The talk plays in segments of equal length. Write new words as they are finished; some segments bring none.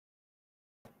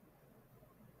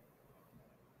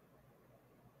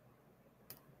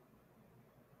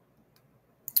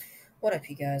What up,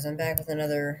 you guys? I'm back with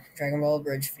another Dragon Ball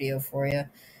Abridged video for you.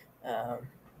 Um,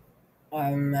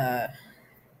 I'm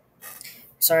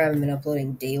sorry I haven't been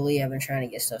uploading daily. I've been trying to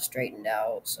get stuff straightened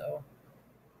out, so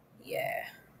yeah.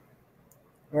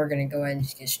 We're gonna go ahead and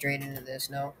just get straight into this.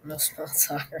 No small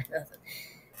talk or nothing.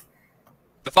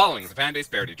 The following is a fan-based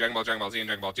parody. Dragon Ball Z, and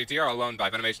Dragon Ball GT are all owned by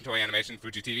Venimation, Toei Animation,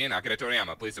 Fuji TV, and Akira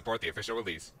Toriyama. Please support the official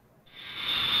release.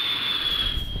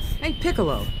 Hey,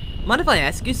 Piccolo. Mind if I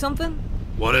ask you something?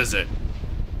 What is it?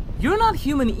 You're not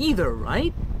human either,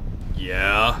 right?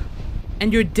 Yeah?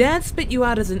 And your dad spit you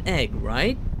out as an egg,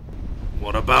 right?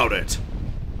 What about it?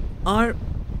 Are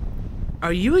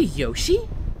you a Yoshi?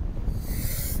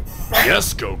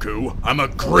 Yes, Goku. I'm a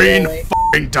green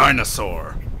f***ing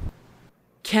dinosaur.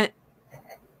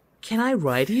 Can I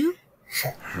ride you?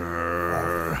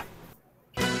 Her.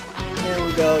 Here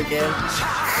we go again.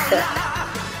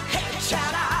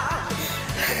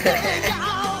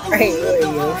 Are you a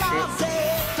Yoshi?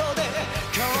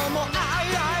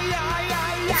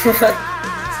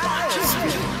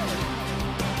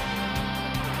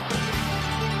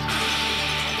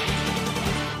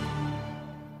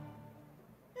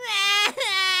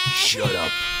 Shut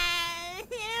up.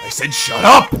 I said shut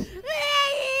up!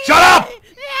 Shut up!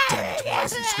 Damn it, why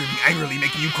isn't screaming angrily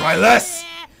making you cry less?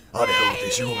 Oh, the hell with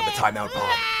this, you're going to the timeout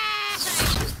bomb.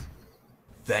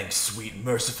 Thanks, sweet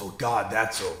merciful God,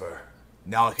 that's over.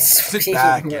 Now I can just sit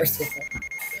back and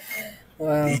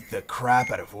Wow. beat the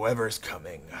crap out of whoever's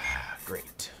coming.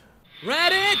 Great.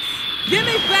 Raditz! Give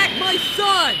me back my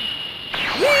son!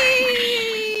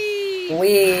 Whee!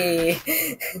 Wee.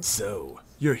 So,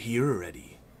 you're here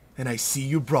already. And I see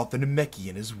you brought the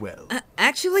Namekian as well.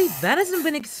 Actually, that hasn't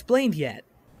been explained yet.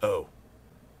 Oh.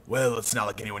 Well, it's not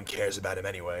like anyone cares about him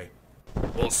anyway.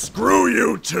 Well, screw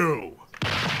you too!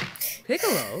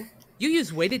 Piccolo, you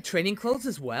use weighted training clothes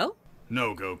as well?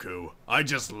 No, Goku. I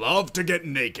just love to get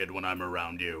naked when I'm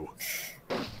around you.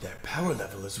 Their power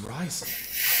level is rising.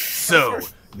 So,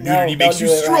 nudity makes you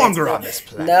stronger on this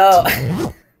planet.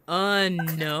 No.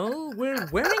 No. We're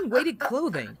wearing weighted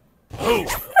clothing. Oh,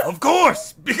 of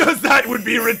course! Because that would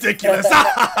be ridiculous!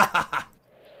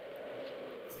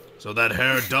 So that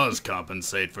hair does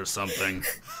compensate for something.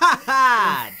 Ha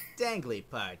ha! Dangly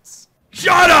parts.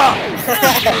 Shut up!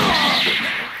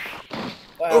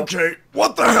 Wow. Okay,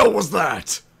 what the hell was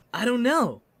that? I don't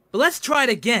know, but let's try it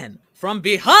again. From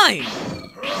behind!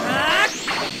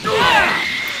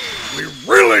 We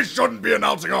really shouldn't be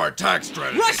announcing our attack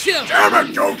strategy. Rush him! Damn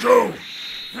it, Goku!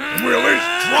 Can we at least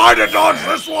try to dodge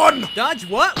this one? Dodge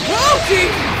what? Roki!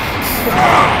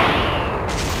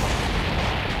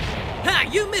 Ha!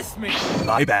 You missed me!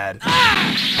 My bad.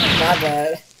 My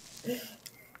bad.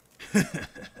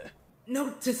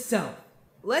 Note to self.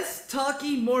 Less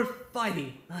talky, more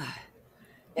fighty.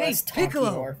 Hey, Less talky,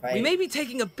 Piccolo, more fighty. we may be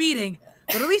taking a beating,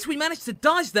 but at least we managed to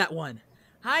dodge that one.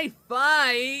 High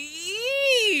five!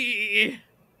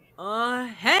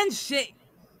 Handshake!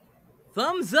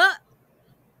 Thumbs up!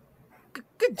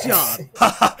 Good job.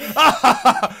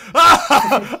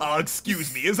 Oh,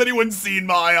 excuse me, has anyone seen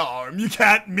my arm? You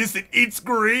can't miss it, it's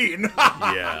green!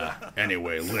 Yeah,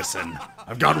 anyway, listen.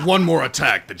 I've got one more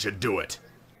attack that should do it.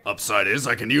 Upside is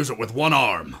I can use it with one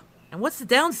arm. And what's the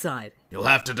downside? You'll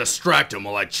have to distract him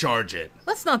while I charge it.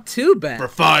 That's not too bad. For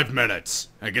 5 minutes.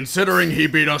 And considering he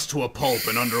beat us to a pulp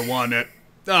in under one,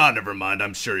 never mind,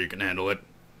 I'm sure you can handle it.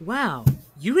 Wow,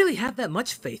 you really have that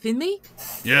much faith in me?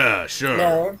 Yeah, sure.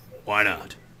 No. Why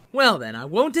not? Well then, I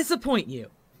won't disappoint you.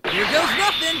 Here goes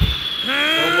nothing.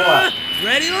 what?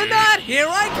 Ready or not, here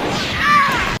I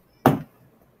come.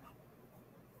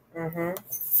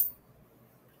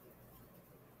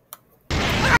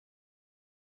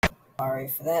 Sorry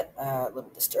for that little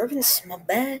disturbance. My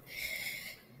bad.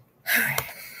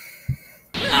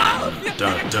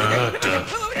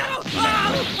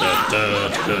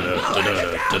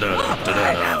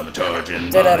 Charging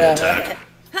my attack.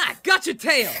 Ha! Got your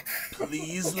tail!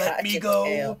 Please Got let me your go.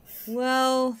 tail.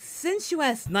 Well, since you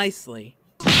asked nicely.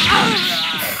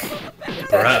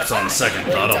 Perhaps on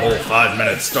second thought, a whole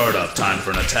 5-minute startup time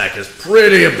for an attack is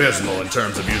pretty abysmal in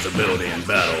terms of usability in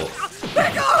battle.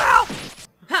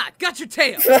 Ha! Got your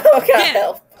tail! Oh, God, Get it.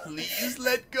 help. Please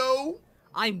let go.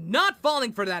 I'm not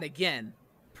falling for that again.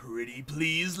 Pretty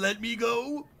please let me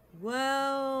go.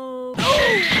 Well...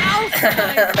 Ow,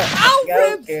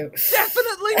 ribs! Goku.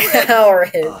 Definitely ribs! Our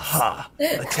hits. Aha!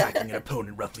 Attacking an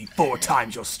opponent roughly 4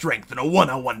 times your strength in a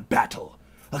one-on-one battle.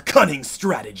 A cunning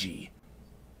strategy.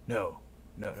 No,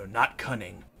 not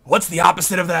cunning. What's the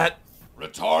opposite of that?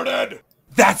 Retarded!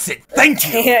 That's it.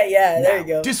 Thank you. yeah, there Now, you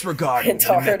go. Disregarding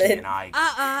Retarded. Namekian and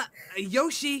I.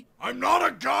 Yoshi, I'm not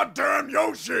a goddamn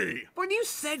Yoshi! but you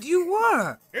said you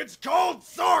were. It's called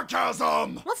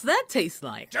sarcasm! What's that taste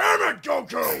like? Damn it,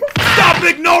 Goku! Stop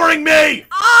ignoring me!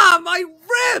 Ah, my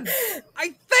ribs! I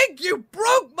think you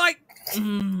broke my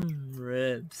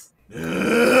ribs.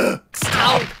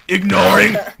 Stop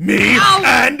ignoring me Ow.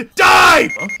 and die!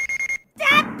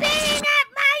 Stop beating up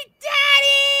my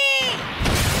daddy!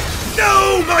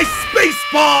 No, my space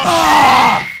ball!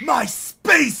 Ah, my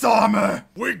space armor!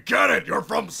 We get it, you're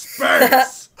from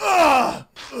space! Ah,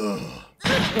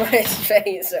 My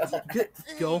face.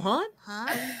 Gohan?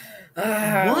 Huh?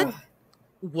 What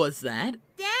was that?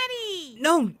 Daddy!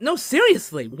 No,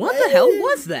 seriously, what the hell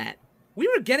was that? We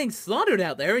were getting slaughtered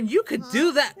out there and you could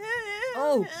do that.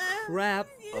 Oh, crap.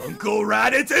 Uncle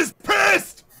Raditz is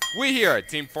pissed! We here at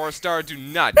Team 4 Star do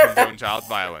not condone child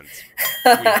violence.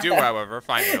 We do, however,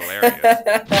 find it hilarious.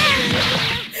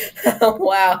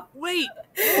 Wow. Wait,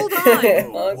 hold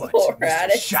on. What? Uncle Mr.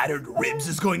 Raditz. Shattered Ribs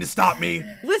is going to stop me?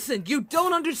 Listen, you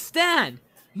don't understand.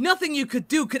 Nothing you could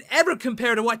do could ever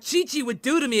compare to what Chi-Chi would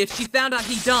do to me if she found out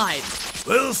he died.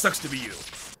 Well, sucks to be you.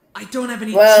 I don't have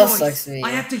any Well, choice. sucks to be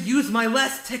I you. have to use my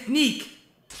last technique.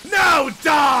 Now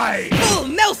die! Full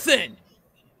Nelson!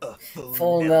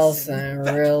 Full Nelson,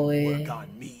 That really? won't work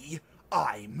on me.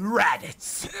 I'm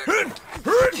Raditz.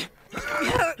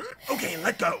 Okay,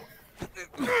 let go.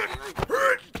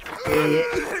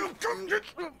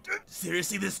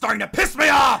 Seriously, this is starting to piss me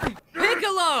off!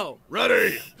 Piccolo!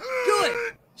 Ready?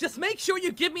 Good! Just make sure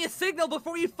you give me a signal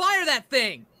before you fire that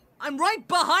thing! I'm right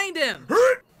behind him!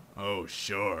 Oh,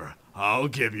 sure. I'll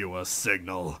give you a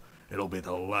signal. It'll be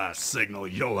the last signal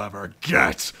you'll ever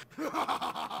get.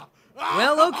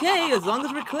 Well, okay, as long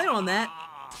as we're clear on that.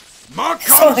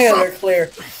 So they're clear.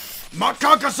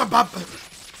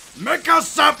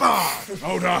 Mikasapa!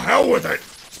 Oh, to hell with it!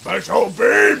 Special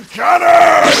beam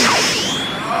cannon!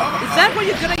 Is that what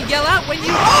you're gonna yell out when you—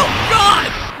 Oh, God!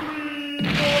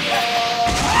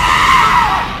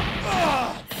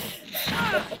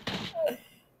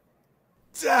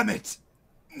 Damn it!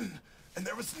 And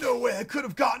there was no way I could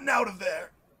have gotten out of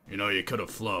there. You know, you could have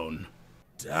flown.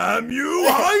 Damn you,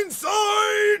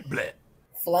 hindsight! Bleh.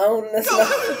 Flown this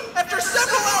After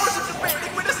several hours of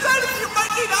debating, we decided you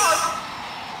might need our...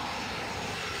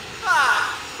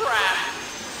 Ah,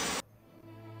 crap.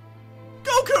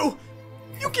 Goku!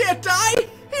 You can't die!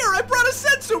 Here, I brought a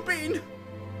sensu bean!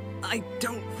 I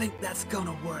don't think that's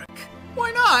gonna work.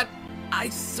 Why not? I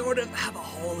sort of have a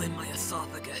hole in my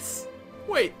esophagus.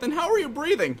 Wait, then how are you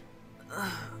breathing?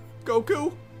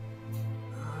 Goku?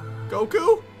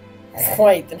 Goku?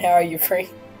 Wait, then how are you free?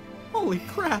 Holy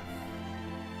crap.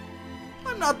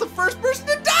 I'm not the first person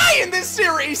to die in this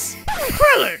series!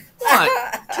 Krillin!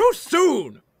 What? Too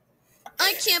soon!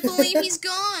 I can't believe he's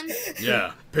gone.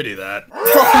 Yeah, pity that.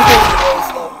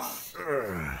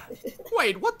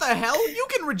 Wait, what the hell? You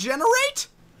can regenerate?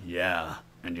 Yeah,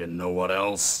 and you know what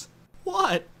else?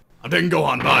 What? I didn't go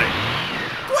on by.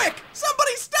 Quick!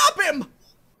 Somebody stop him!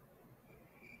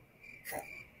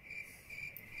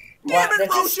 Damn What? it, They're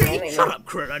just Roshi! standing Shut up,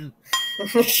 Krillin.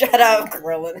 there. Shut up,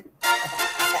 Krillin.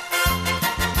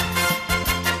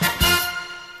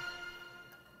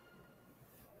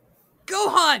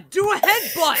 Gohan, do a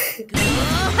headbutt!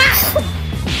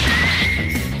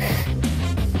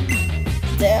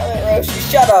 Damn it,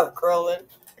 Roshi. Shut up, Krillin.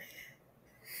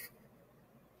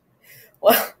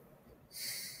 Well.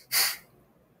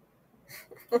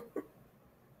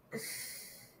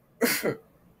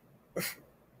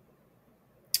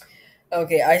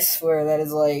 Okay, I swear that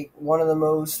is like one of the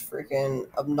most freaking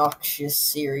obnoxious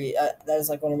series. That is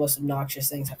like one of the most obnoxious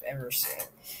things I've ever seen.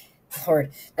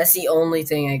 Lord, that's the only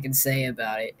thing I can say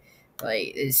about it.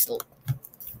 Like, it's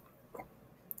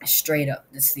straight up.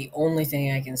 That's the only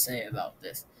thing I can say about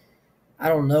this. I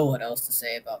don't know what else to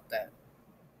say about that.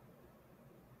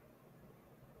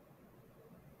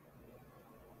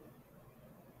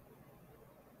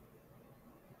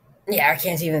 Yeah, I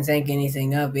can't even think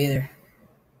anything up either.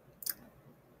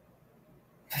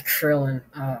 Krillin.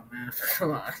 Oh, man.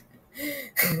 Come on.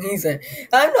 He said,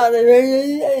 I'm not the...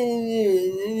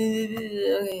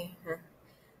 Okay.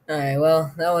 Alright,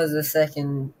 well, that was the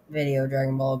second video,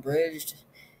 Dragon Ball Abridged.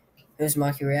 It was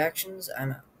Maki Reactions.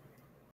 I'm out.